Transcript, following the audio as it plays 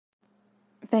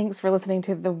Thanks for listening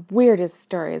to the weirdest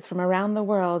stories from around the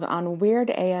world on Weird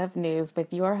AF News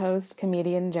with your host,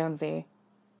 comedian Jonesy.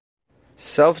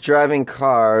 Self-driving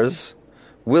cars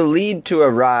will lead to a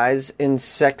rise in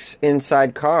sex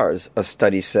inside cars, a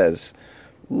study says.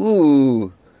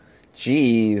 Ooh,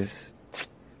 geez.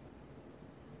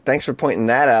 Thanks for pointing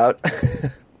that out.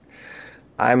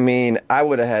 I mean, I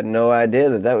would have had no idea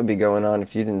that would be going on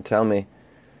if you didn't tell me.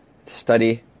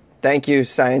 Study. Thank you,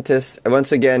 scientists.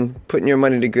 Once again, putting your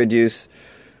money to good use.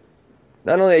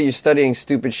 Not only are you studying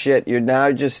stupid shit, you're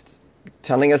now just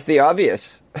telling us the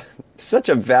obvious. Such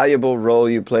a valuable role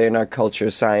you play in our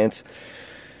culture, science.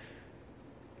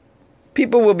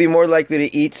 People will be more likely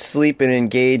to eat, sleep, and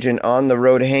engage in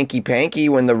on-the-road hanky-panky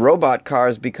when the robot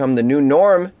cars become the new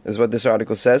norm, is what this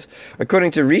article says, according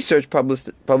to research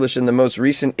published in the most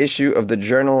recent issue of the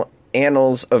journal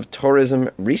Annals of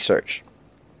Tourism Research.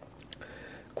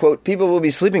 Quote, people will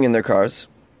be sleeping in their cars,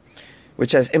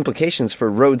 which has implications for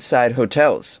roadside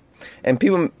hotels. And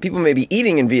people may be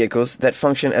eating in vehicles that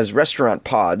function as restaurant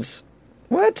pods.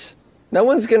 What? No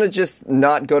one's going to just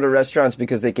not go to restaurants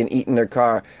because they can eat in their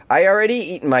car. I already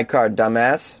eat in my car,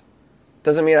 dumbass.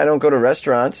 Doesn't mean I don't go to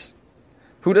restaurants.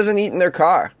 Who doesn't eat in their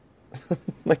car?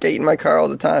 Like, I eat in my car all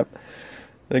the time.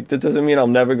 Like, that doesn't mean I'll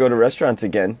never go to restaurants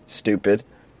again. Stupid.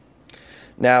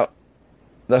 Now,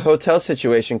 the hotel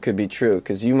situation could be true,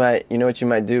 because you know what you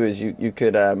might do is you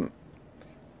could,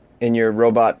 in your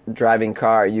robot driving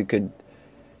car, you could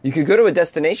go to a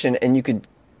destination and you could,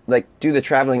 like, do the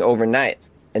traveling overnight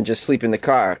and just sleep in the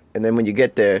car, and then when you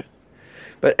get there.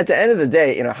 But at the end of the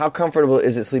day, you know, how comfortable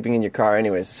is it sleeping in your car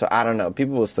anyways? So I don't know.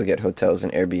 People will still get hotels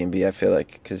and Airbnb, I feel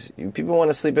like, because people want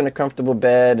to sleep in a comfortable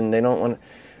bed, and they don't want to.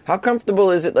 How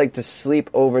comfortable is it, like, to sleep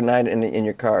overnight in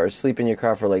your car, or sleep in your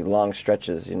car for, like, long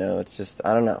stretches, you know? It's just,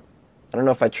 I don't know. I don't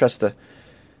know if I trust the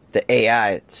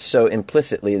AI so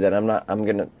implicitly that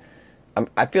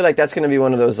I feel like that's going to be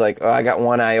one of those, like, oh, I got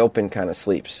one eye open kind of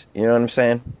sleeps. You know what I'm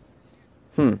saying?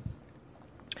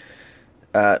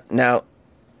 Now,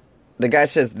 the guy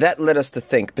says, that led us to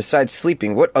think, besides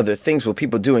sleeping, what other things will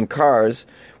people do in cars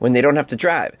when they don't have to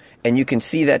drive? And you can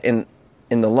see that in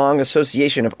the long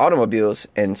association of automobiles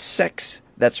and sex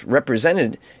that's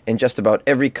represented in just about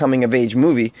every coming-of-age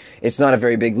movie. It's not a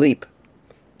very big leap.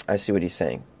 I see what he's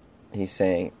saying. He's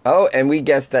saying, oh, and we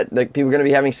guessed that people are going to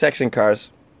be having sex in cars.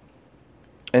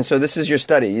 And so this is your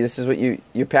study. This is what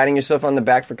you're patting yourself on the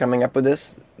back for coming up with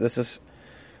this. This is,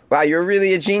 wow, you're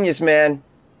really a genius, man.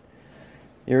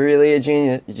 You're really a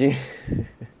genius.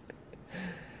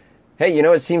 Hey, you know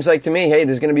what it seems like to me? Hey,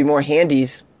 there's going to be more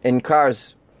handies in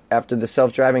cars after the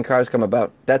self-driving cars come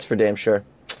about. That's for damn sure.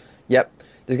 Yep.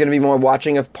 There's going to be more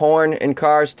watching of porn in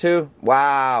cars, too.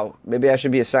 Wow. Maybe I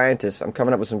should be a scientist. I'm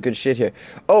coming up with some good shit here.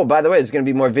 Oh, by the way, there's going to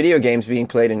be more video games being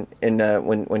played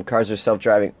when cars are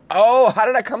self-driving. Oh, how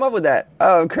did I come up with that?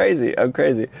 Oh, I'm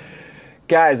crazy.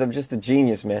 Guys, I'm just a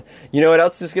genius, man. You know what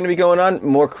else is going to be going on?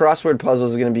 More crossword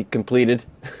puzzles are going to be completed.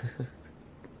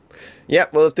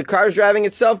 Yep, well, if the car's driving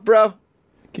itself, bro,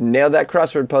 you can nail that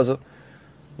crossword puzzle.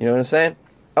 You know what I'm saying?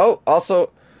 Oh,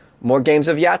 also, more games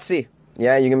of Yahtzee.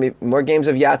 Yeah, more games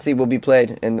of Yahtzee will be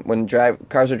played and when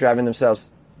cars are driving themselves.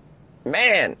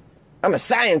 Man, I'm a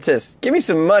scientist. Give me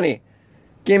some money.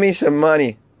 This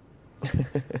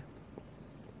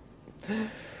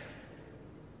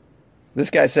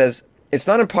guy says, it's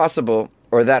not impossible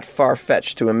or that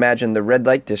far-fetched to imagine the red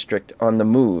light district on the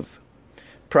move.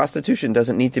 Prostitution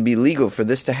doesn't need to be legal for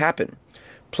this to happen.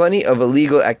 Plenty of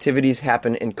illegal activities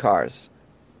happen in cars.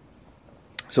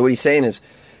 So what he's saying is,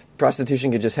 prostitution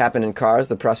could just happen in cars.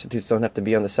 The prostitutes don't have to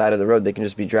be on the side of the road. They can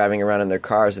just be driving around in their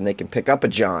cars and they can pick up a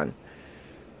John.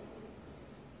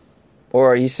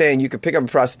 Or he's saying you could pick up a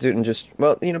prostitute and just,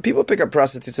 well, you know, people pick up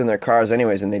prostitutes in their cars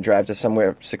anyways and they drive to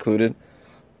somewhere secluded.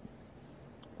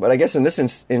 But I guess in this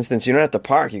instance, you don't have to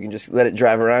park. You can just let it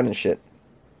drive around and shit.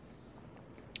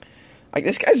 Like,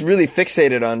 this guy's really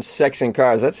fixated on sex in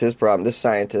cars. That's his problem, this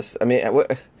scientist. I mean,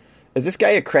 is this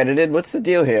guy accredited? What's the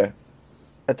deal here?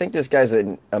 I think this guy's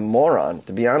a moron,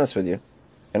 to be honest with you.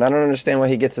 And I don't understand why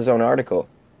he gets his own article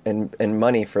and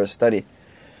money for a study.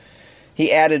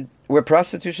 He added, where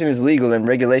prostitution is legal and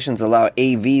regulations allow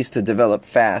AVs to develop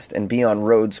fast and be on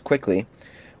roads quickly,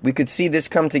 we could see this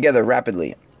come together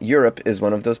rapidly. Europe is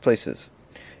one of those places.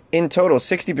 In total,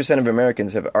 60% of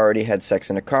Americans have already had sex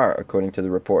in a car, according to the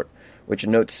report, which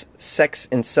notes sex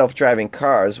in self-driving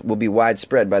cars will be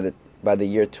widespread by the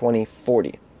year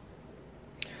 2040.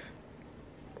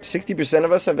 60%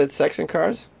 of us have had sex in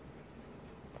cars?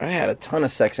 I had a ton of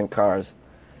sex in cars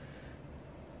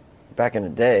back in the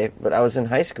day, but I was in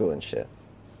high school and shit.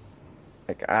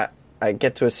 Like, I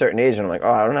get to a certain age and I'm like,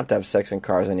 oh, I don't have to have sex in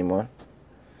cars anymore.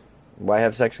 Why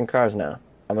have sex in cars now?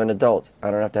 I'm an adult.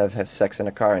 I don't have to have sex in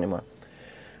a car anymore.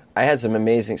 I had some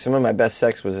of my best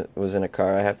sex was in a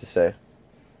car, I have to say,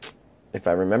 if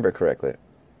I remember correctly.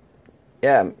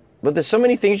 Yeah, but there's so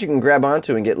many things you can grab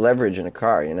onto and get leverage in a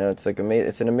car, you know? It's like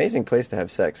it's an amazing place to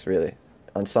have sex, really,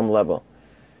 on some level.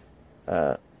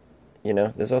 You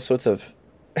know, there's all sorts of,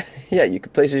 yeah,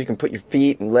 places you can put your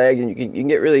feet and leg, and you can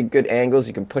get really good angles,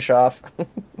 you can push off.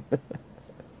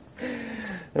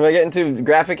 Am I getting too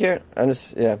graphic here?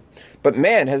 Yeah. But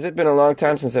man, has it been a long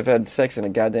time since I've had sex in a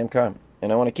goddamn car.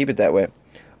 And I want to keep it that way.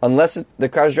 Unless the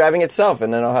car's driving itself,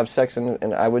 and then I'll have sex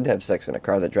and I would have sex in a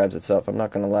car that drives itself. I'm not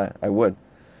going to lie. I would.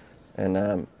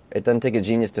 And it doesn't take a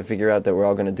genius to figure out that we're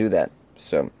all going to do that.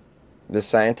 So, the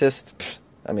scientist,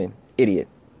 idiot.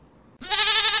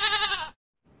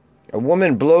 A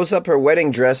woman blows up her wedding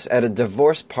dress at a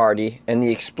divorce party, and the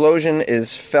explosion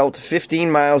is felt 15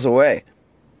 miles away.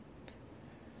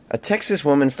 A Texas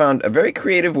woman found a very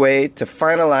creative way to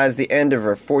finalize the end of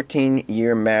her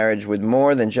 14-year marriage with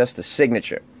more than just a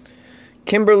signature.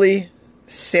 Kimberly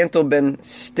Santelben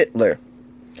Stittler.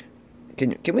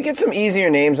 Can we get some easier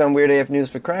names on Weird AF News,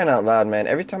 for crying out loud, man?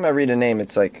 Every time I read a name,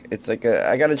 it's like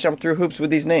I gotta jump through hoops with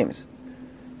these names.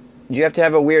 You have to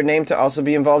have a weird name to also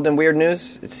be involved in weird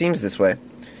news? It seems this way.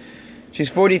 She's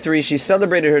 43. She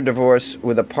celebrated her divorce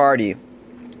with a party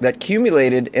that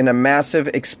culminated in a massive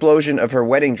explosion of her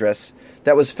wedding dress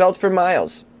that was felt for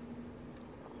miles.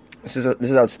 This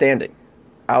is outstanding.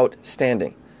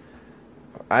 Outstanding.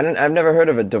 I've never heard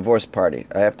of a divorce party.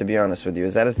 I have to be honest with you.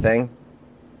 Is that a thing?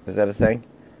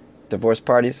 Divorce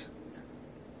parties?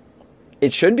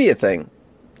 It should be a thing,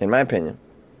 in my opinion.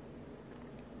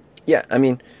 Yeah,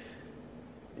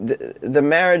 the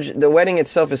marriage, the wedding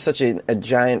itself is such a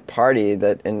giant party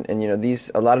that, and you know,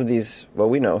 a lot of these, well,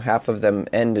 we know half of them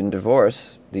end in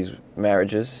divorce, these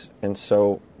marriages, and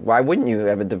so why wouldn't you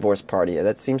have a divorce party?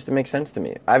 That seems to make sense to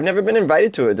me. I've never been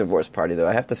invited to a divorce party, though,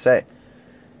 I have to say.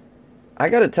 I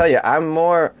gotta tell you, I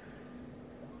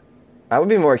would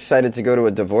be more excited to go to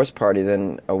a divorce party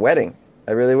than a wedding.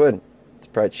 I really would. It's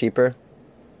probably cheaper.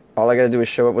 All I gotta do is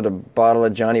show up with a bottle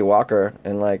of Johnny Walker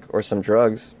and or some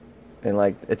drugs.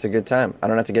 And it's a good time. I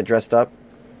don't have to get dressed up.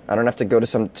 I don't have to go to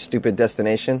some stupid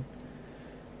destination.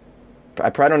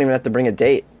 I probably don't even have to bring a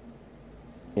date.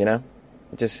 You know?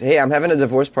 Just, hey, I'm having a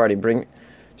divorce party.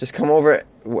 Just come over.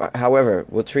 However,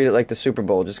 we'll treat it like the Super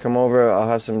Bowl. Just come over. I'll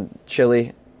have some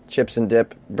chili, chips and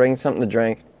dip. Bring something to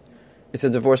drink. It's a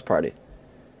divorce party.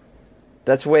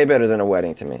 That's way better than a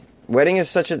wedding to me. Wedding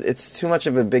is it's too much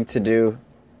of a big to-do.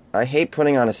 I hate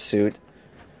putting on a suit.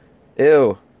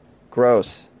 Ew.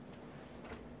 Gross.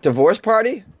 Divorce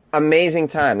party? Amazing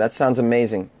time. That sounds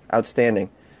amazing. Outstanding.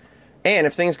 And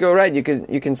if things go right, you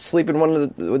can sleep in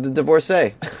with the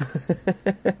divorcee.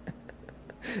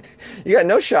 You got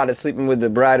no shot at sleeping with the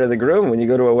bride or the groom when you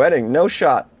go to a wedding. No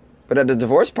shot. But at a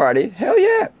divorce party, hell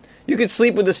yeah. You could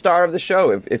sleep with the star of the show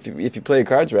if you play your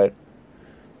cards right.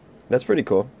 That's pretty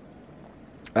cool.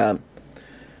 And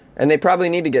they probably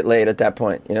need to get laid at that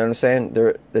point. You know what I'm saying?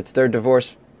 It's their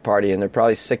divorce party, and they're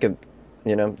probably sick of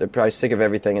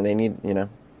everything, and they need,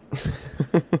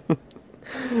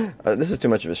 this is too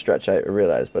much of a stretch, I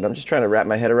realize, but I'm just trying to wrap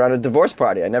my head around a divorce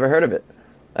party. I never heard of it.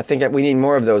 I think that we need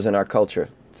more of those in our culture.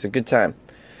 It's a good time.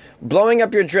 Blowing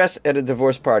up your dress at a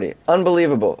divorce party.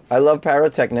 Unbelievable. I love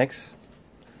pyrotechnics.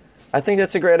 I think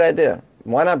that's a great idea.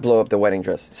 Why not blow up the wedding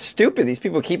dress? Stupid. These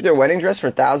people keep their wedding dress for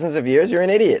thousands of years. You're an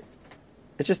idiot.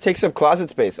 It just takes up closet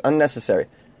space. Unnecessary.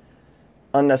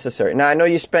 Now, I know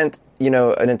you spent,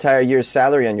 an entire year's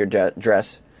salary on your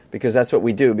dress, because that's what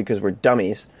we do, because we're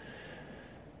dummies.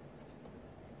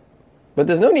 But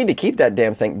there's no need to keep that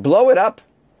damn thing. Blow it up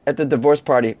at the divorce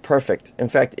party. Perfect. In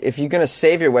fact, if you're going to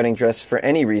save your wedding dress for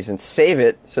any reason, save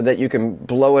it so that you can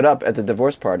blow it up at the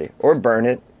divorce party. Or burn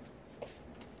it.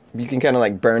 You can kind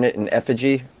of burn it in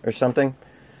effigy or something.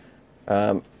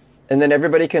 And then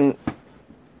everybody can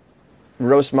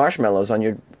roast marshmallows on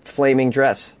your flaming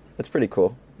dress. That's pretty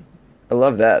cool. I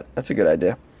love that. That's a good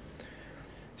idea.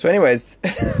 So anyways,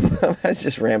 I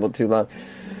just rambled too long.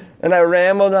 And I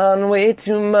rambled on way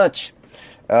too much.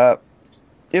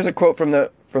 Here's a quote from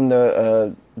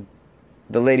the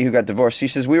lady who got divorced. She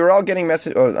says, "We were all getting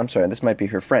messages." Oh, I'm sorry, this might be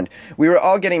her friend. "We were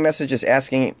all getting messages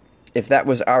asking if that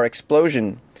was our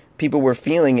explosion people were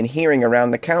feeling and hearing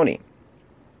around the county,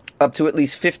 up to at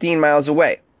least 15 miles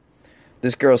away."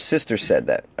 This girl's sister said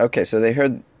that. Okay, so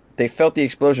they felt the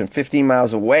explosion 15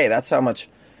 miles away. That's how much,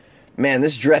 man,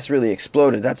 this dress really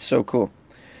exploded. That's so cool.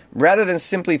 Rather than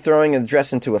simply throwing the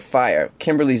dress into a fire,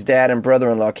 Kimberly's dad and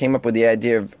brother-in-law came up with the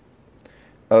idea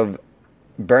of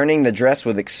burning the dress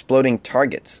with exploding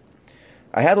targets.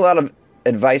 I had a lot of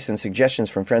advice and suggestions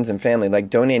from friends and family, like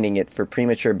donating it for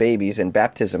premature babies and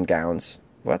baptism gowns.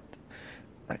 What?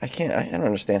 I don't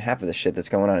understand half of the shit that's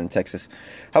going on in Texas.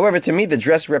 However, to me, the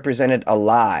dress represented a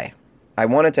lie. I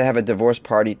wanted to have a divorce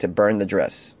party to burn the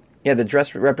dress. Yeah, the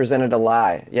dress represented a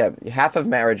lie. Yeah, half of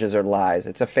marriages are lies.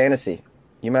 It's a fantasy.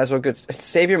 You might as well go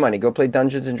save your money. Go play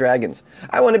Dungeons and Dragons.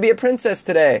 I want to be a princess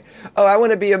today. Oh, I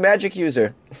want to be a magic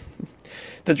user.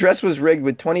 The dress was rigged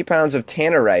with 20 pounds of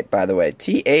tannerite, by the way.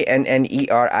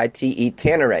 Tannerite.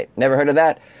 Tannerite. Never heard of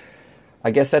that? I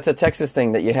guess that's a Texas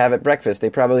thing that you have at breakfast. They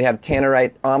probably have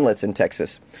tannerite omelets in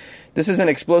Texas. This is an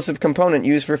explosive component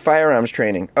used for firearms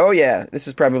training. Oh yeah, this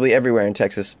is probably everywhere in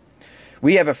Texas.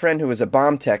 We have a friend who was a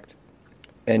bomb tech,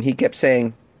 and he kept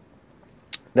saying,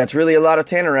 that's really a lot of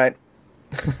tannerite.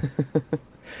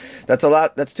 That's a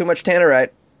lot. That's too much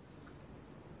tannerite.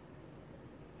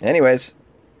 Anyways,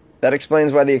 that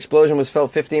explains why the explosion was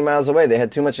felt 15 miles away. They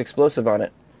had too much explosive on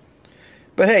it.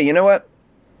 But hey, you know what?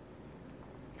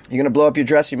 You're going to blow up your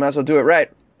dress, you might as well do it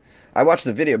right. I watched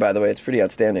the video, by the way. It's pretty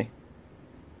outstanding.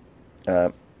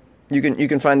 You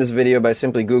can find this video by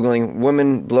simply Googling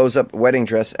 "woman blows up wedding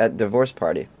dress at divorce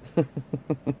party." I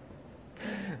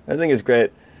think it's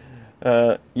great.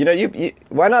 You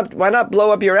why not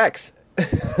blow up your ex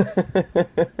at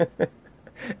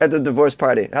the divorce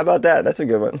party? How about that? That's a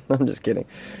good one. I'm just kidding.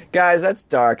 Guys, that's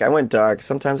dark. I went dark.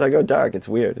 Sometimes I go dark. It's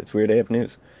weird. It's Weird AF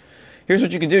News. Here's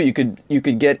what you could do. You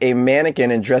could get a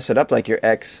mannequin and dress it up like your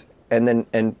ex,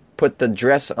 and put the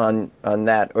dress on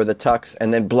that, or the tux,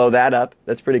 and then blow that up.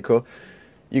 That's pretty cool.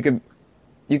 You could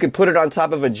put it on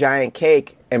top of a giant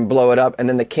cake and blow it up, and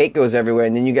then the cake goes everywhere,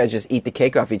 and then you guys just eat the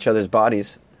cake off each other's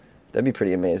bodies. That'd be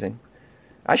pretty amazing.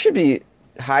 I should be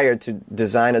hired to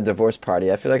design a divorce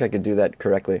party. I feel like I could do that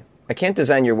correctly. I can't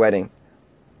design your wedding.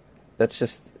 That's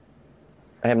just,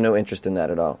 I have no interest in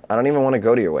that at all. I don't even want to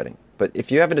go to your wedding. But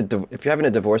if you're having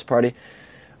a divorce party,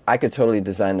 I could totally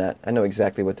design that. I know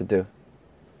exactly what to do.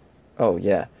 Oh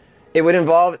yeah, it would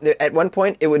involve, at one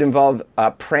point it would involve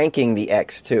pranking the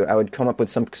ex too. I would come up with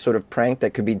some sort of prank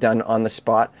that could be done on the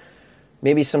spot.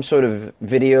 Maybe some sort of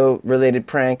video related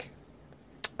prank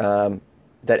that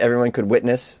everyone could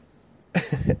witness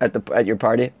at your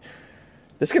party.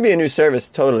 This could be a new service,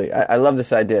 totally. I love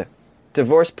this idea.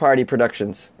 Divorce party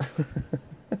productions.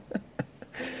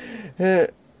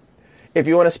 If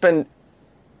you want to spend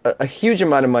a huge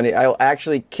amount of money, I'll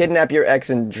actually kidnap your ex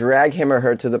and drag him or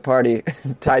her to the party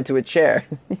tied to a chair.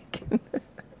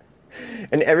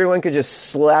 And everyone could just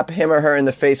slap him or her in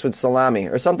the face with salami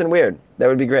or something weird. That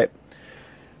would be great.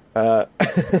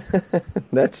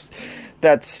 That's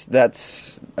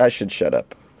I should shut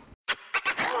up.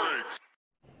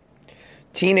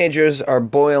 Teenagers are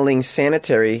boiling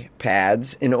sanitary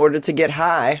pads in order to get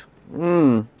high.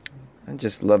 I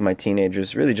just love my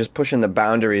teenagers. Really just pushing the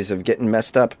boundaries of getting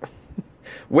messed up.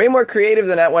 Way more creative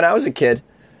than that when I was a kid.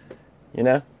 You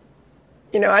know,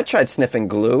 I tried sniffing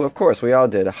glue. Of course, we all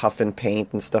did. Huffing paint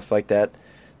and stuff like that.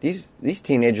 These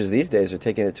teenagers these days are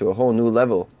taking it to a whole new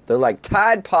level. They're like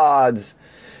Tide Pods.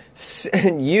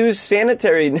 Use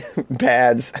sanitary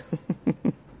pads.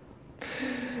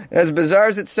 As bizarre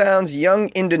as it sounds, young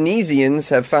Indonesians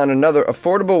have found another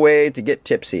affordable way to get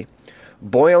tipsy.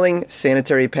 Boiling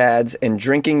sanitary pads and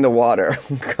drinking the water.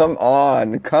 Come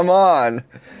on.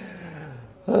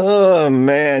 Oh,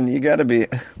 man, you gotta be...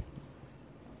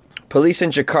 Police in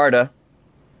Jakarta,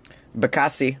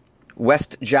 Bekasi,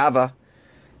 West Java,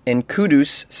 and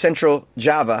Kudus, Central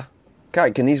Java.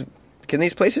 God, can these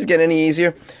places get any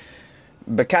easier?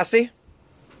 Bekasi?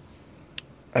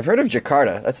 I've heard of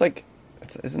Jakarta.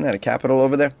 Isn't that a capital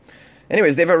over there?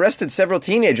 Anyways, they've arrested several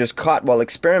teenagers caught while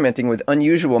experimenting with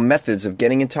unusual methods of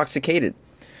getting intoxicated.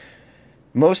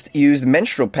 Most used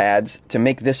menstrual pads to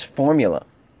make this formula.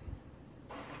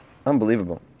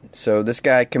 Unbelievable. So this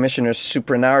guy, Commissioner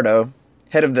Supranardo,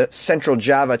 head of the Central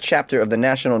Java chapter of the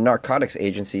National Narcotics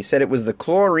Agency, said it was the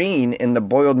chlorine in the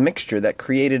boiled mixture that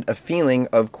created a feeling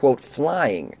of, quote,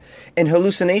 flying and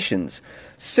hallucinations,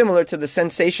 similar to the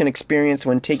sensation experienced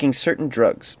when taking certain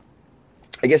drugs.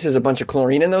 I guess there's a bunch of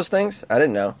chlorine in those things? I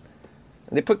didn't know.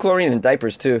 They put chlorine in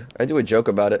diapers, too. I do a joke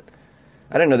about it.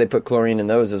 I didn't know they put chlorine in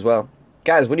those as well.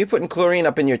 Guys, what are you putting chlorine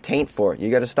up in your taint for?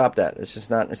 You got to stop that. It's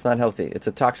not healthy. It's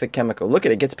a toxic chemical. Look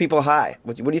at it. It gets people high.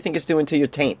 What do you think it's doing to your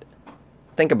taint?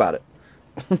 Think about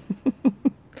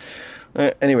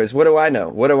it. Anyways, what do I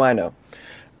know?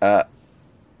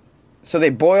 So they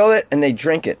boil it and they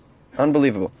drink it.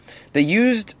 Unbelievable. The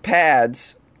used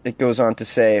pads, it goes on to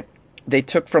say, they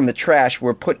took from the trash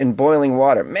were put in boiling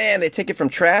water. Man, they take it from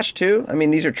trash too? I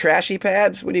mean, these are trashy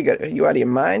pads? What do you got? Are you out of your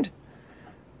mind?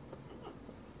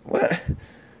 What?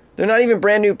 They're not even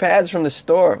brand new pads from the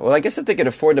store. Well, I guess if they could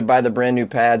afford to buy the brand new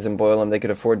pads and boil them, they could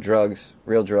afford drugs.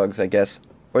 Real drugs, I guess.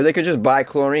 Or they could just buy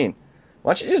chlorine.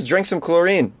 Why don't you just drink some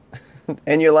chlorine?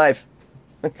 End your life.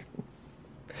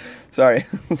 Sorry.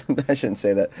 I shouldn't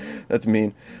say that. That's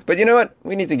mean. But you know what?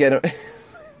 We need to get them.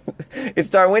 It's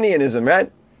Darwinianism,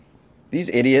 right? These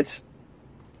idiots.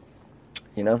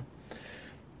 You know?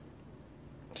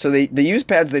 So the used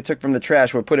pads they took from the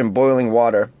trash were put in boiling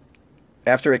water.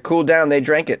 After it cooled down, they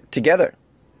drank it together.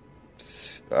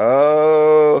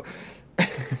 Oh,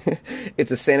 it's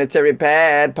a sanitary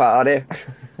pad party.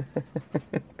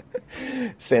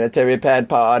 Sanitary pad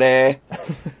party.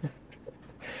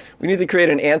 We need to create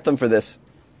an anthem for this.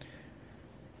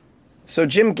 So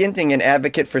Jim Ginting, an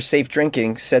advocate for safe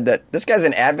drinking, said that this guy's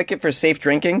an advocate for safe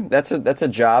drinking. That's a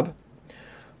job.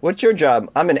 What's your job?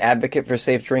 I'm an advocate for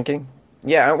safe drinking.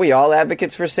 Yeah, aren't we all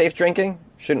advocates for safe drinking?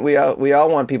 Shouldn't we all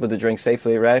want people to drink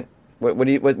safely, right?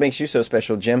 What makes you so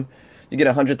special, Jim? You get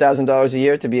 $100,000 a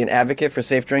year to be an advocate for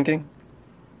safe drinking?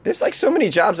 There's like so many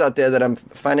jobs out there that I'm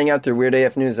finding out through Weird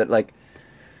AF News that like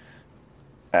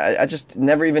I just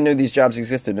never even knew these jobs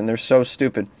existed, and they're so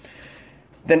stupid.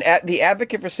 Then the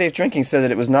advocate for safe drinking said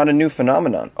that it was not a new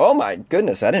phenomenon. Oh my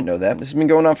goodness, I didn't know that. This has been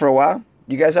going on for a while.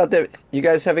 You guys out there, you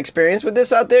guys have experience with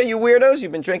this out there, you weirdos?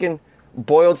 You've been drinking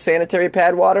boiled sanitary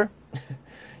pad water?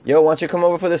 Yo, why don't you come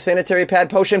over for the sanitary pad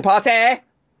potion party?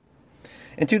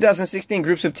 In 2016,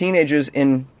 groups of teenagers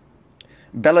in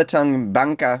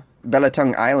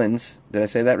Belitung Islands, did I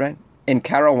say that right? In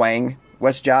Karawang,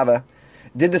 West Java,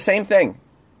 did the same thing.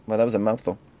 Well, that was a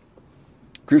mouthful.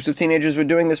 Groups of teenagers were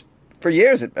doing this for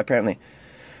years, apparently.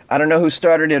 I don't know who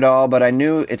started it all, but I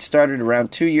knew it started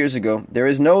around 2 years ago. There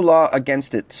is no law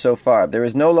against it so far. There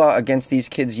is no law against these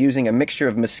kids using a mixture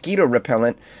of mosquito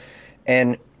repellent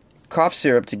and cough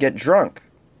syrup to get drunk.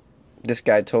 This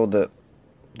guy told the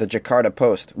Jakarta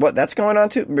Post. What, that's going on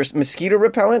too? Mosquito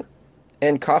repellent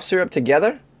and cough syrup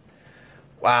together?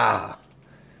 Wow.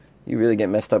 You really get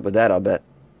messed up with that, I'll bet.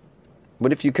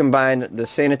 What if you combine the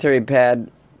sanitary pad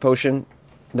potion,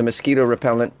 the mosquito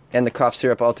repellent, and the cough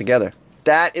syrup all together?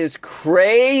 That is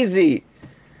crazy.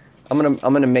 I'm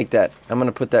gonna make that. I'm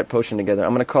gonna put that potion together.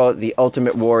 I'm gonna call it the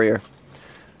Ultimate Warrior,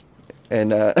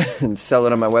 and and sell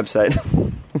it on my website.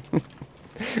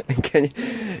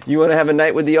 You want to have a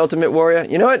night with the Ultimate Warrior?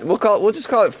 You know what? We'll just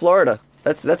call it Florida.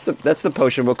 That's the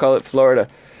potion. We'll call it Florida.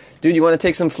 Dude, you want to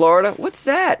take some Florida? What's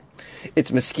that?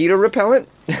 It's mosquito repellent,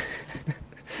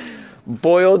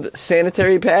 boiled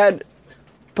sanitary pad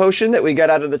potion that we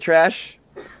got out of the trash,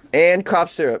 and cough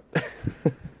syrup.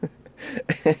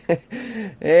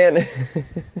 And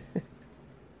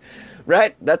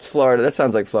right? That's Florida. That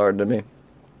sounds like Florida to me.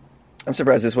 I'm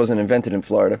surprised this wasn't invented in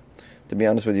Florida, to be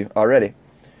honest with you, already.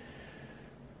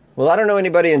 Well, I don't know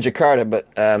anybody in Jakarta, but,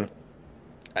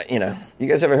 you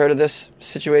guys ever heard of this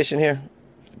situation here?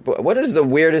 What is the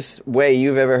weirdest way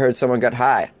you've ever heard someone got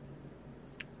high?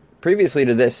 Previously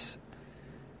to this,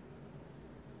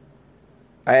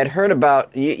 I had heard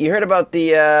about, you heard about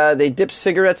they dip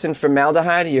cigarettes in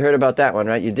formaldehyde? You heard about that one,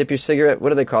 right? You dip your cigarette, what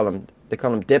do they call them? They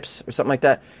call them dips or something like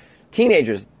that.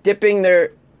 Teenagers dipping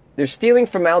they're stealing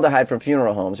formaldehyde from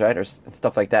funeral homes, right? Or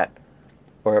stuff like that.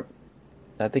 Or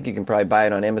I think you can probably buy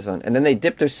it on Amazon. And then they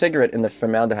dip their cigarette in the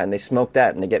formaldehyde and they smoke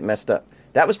that and they get messed up.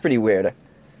 That was pretty weird.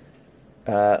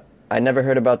 I never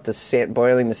heard about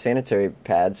boiling the sanitary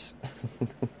pads.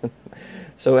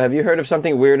 So have you heard of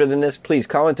something weirder than this? Please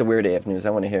call into Weird AF News. I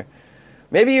want to hear.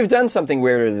 Maybe you've done something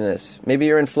weirder than this. Maybe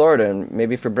you're in Florida and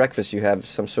maybe for breakfast you have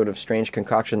some sort of strange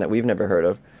concoction that we've never heard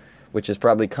of, which is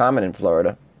probably common in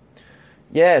Florida.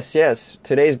 Yes.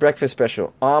 Today's breakfast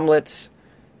special. Omelets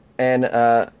and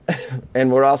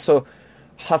we're also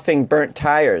huffing burnt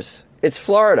tires. It's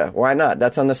Florida. Why not?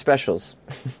 That's on the specials.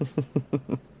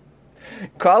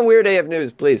 Call Weird AF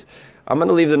News, please. I'm going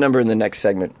to leave the number in the next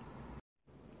segment.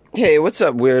 Hey, what's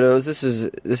up, weirdos?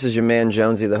 This is your man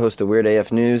Jonesy, the host of Weird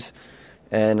AF News,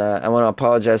 and I want to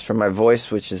apologize for my voice,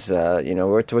 which is,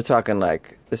 we're talking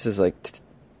like, this is like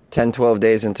 10, 12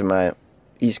 days into my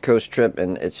East Coast trip,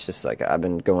 and it's just like I've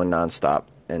been going nonstop,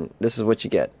 and this is what you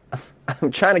get.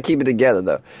 I'm trying to keep it together,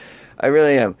 though. I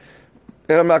really am.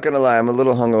 And I'm not going to lie, I'm a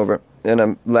little hungover, and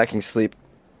I'm lacking sleep.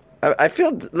 I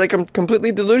feel like I'm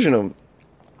completely delusional.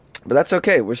 But that's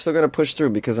okay. We're still going to push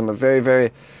through because I'm a very, very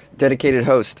dedicated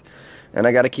host. And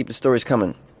I got to keep the stories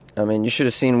coming. I mean, you should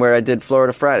have seen where I did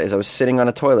Florida Fridays. I was sitting on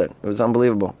a toilet. It was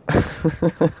unbelievable.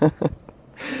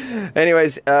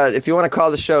 Anyways, if you want to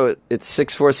call the show, it's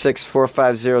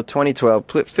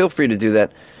 646-450-2012. Feel free to do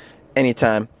that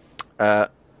anytime.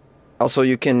 Also,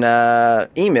 you can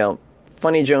email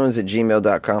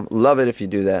funnyjones@gmail.com. Love it if you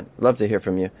do that. Love to hear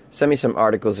from you. Send me some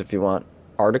articles if you want.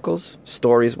 Articles,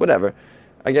 stories, whatever.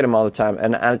 I get them all the time,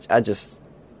 and I just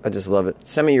love it.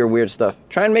 Send me your weird stuff.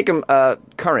 Try and make them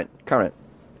current.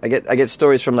 I get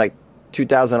stories from like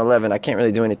 2011. I can't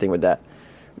really do anything with that.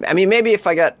 I mean, maybe if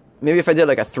I did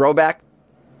like a throwback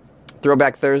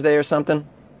Thursday or something,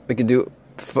 we could do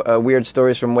weird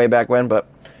stories from way back when. But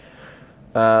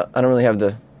I don't really have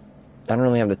the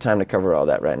time to cover all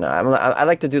that right now. I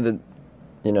like to do the,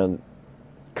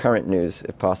 current news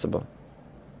if possible.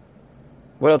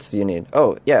 What else do you need?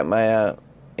 Oh yeah, my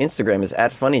Instagram is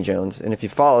 @funnyjones, and if you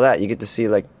follow that, you get to see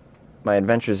like my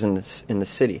adventures in the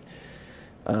city.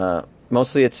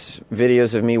 Mostly it's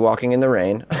videos of me walking in the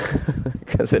rain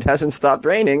because it hasn't stopped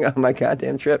raining on my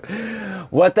goddamn trip.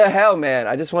 What the hell, man?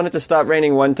 I just want it to stop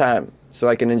raining one time so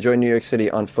I can enjoy New York City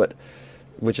on foot,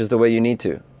 which is the way you need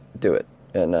to do it.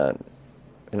 And I'm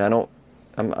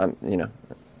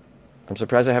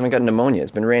surprised I haven't gotten pneumonia.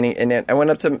 It's been raining, and I went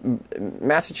up to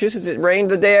Massachusetts. It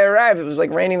rained the day I arrived. It was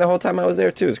like raining the whole time I was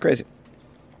there too. It's crazy.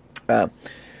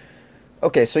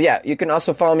 Okay, so yeah, you can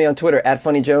also follow me on Twitter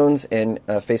 @funnyjones, and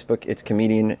Facebook, it's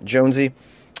Comedian Jonesy.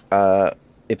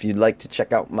 If you'd like to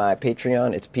check out my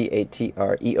Patreon, it's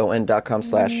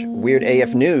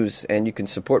patreon.com/WeirdAFNews, and you can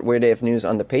support Weird AF News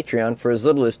on the Patreon for as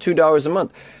little as $2 a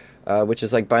month, which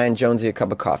is like buying Jonesy a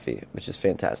cup of coffee, which is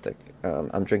fantastic.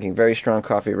 I'm drinking very strong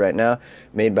coffee right now,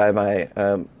 made by my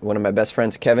one of my best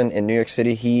friends, Kevin, in New York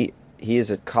City.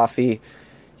 He's a coffee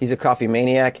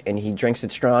maniac, and he drinks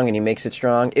it strong, and he makes it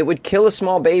strong. It would kill a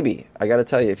small baby. I got to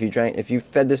tell you, if you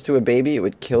fed this to a baby, it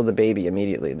would kill the baby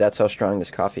immediately. That's how strong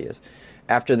this coffee is.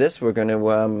 After this, we're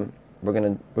gonna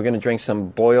drink some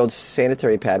boiled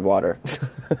sanitary pad water,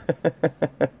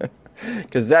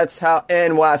 because that's how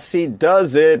NYC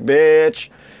does it, bitch.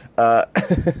 What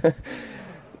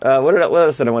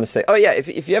else did I want to say? Oh yeah,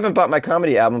 if you haven't bought my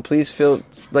comedy album, please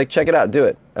check it out. Do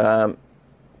it. Go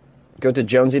to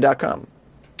jonesy.com.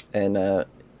 And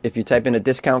if you type in a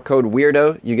discount code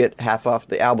WEIRDO, you get half off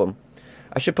the album.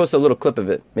 I should post a little clip of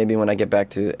it. Maybe when I get back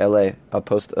to LA, I'll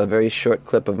post a very short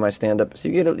clip of my stand-up, so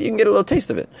you can get a little taste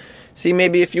of it. See,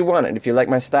 maybe if you want it, if you like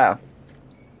my style.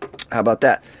 How about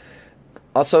that?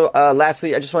 Also,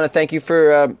 lastly, I just want to thank you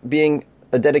for being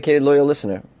a dedicated, loyal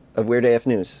listener of Weird AF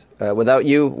News. Without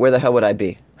you, where the hell would I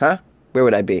be? Huh? Where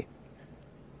would I be?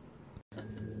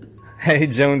 Hey,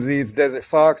 Jonesy, it's Desert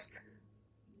Fox.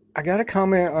 I got to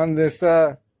comment on this,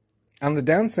 on the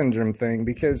Down syndrome thing,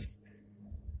 because,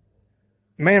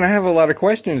 man, I have a lot of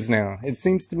questions now. It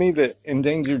seems to me that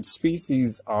endangered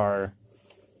species are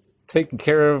taken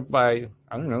care of by,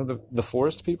 I don't know, the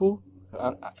forest people.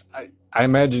 I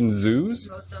imagine zoos.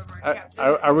 Most of them are in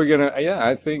captivity. Are we gonna? Yeah,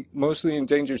 I think most of the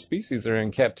endangered species are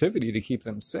in captivity to keep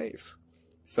them safe.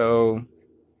 So,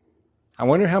 I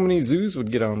wonder how many zoos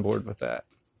would get on board with that.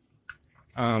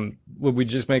 Would we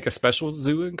just make a special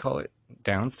zoo and call it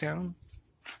Downstown?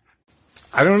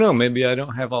 I don't know. Maybe I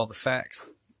don't have all the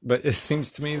facts, but it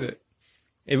seems to me that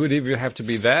it would either have to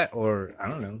be that, or I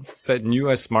don't know, setting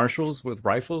U.S. Marshals with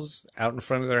rifles out in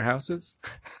front of their houses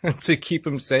to keep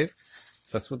them safe.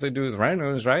 So that's what they do with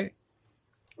rhinos, right?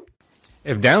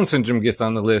 If Down syndrome gets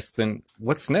on the list, then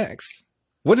what's next?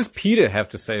 What does PETA have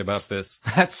to say about this?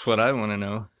 That's what I want to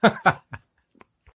know.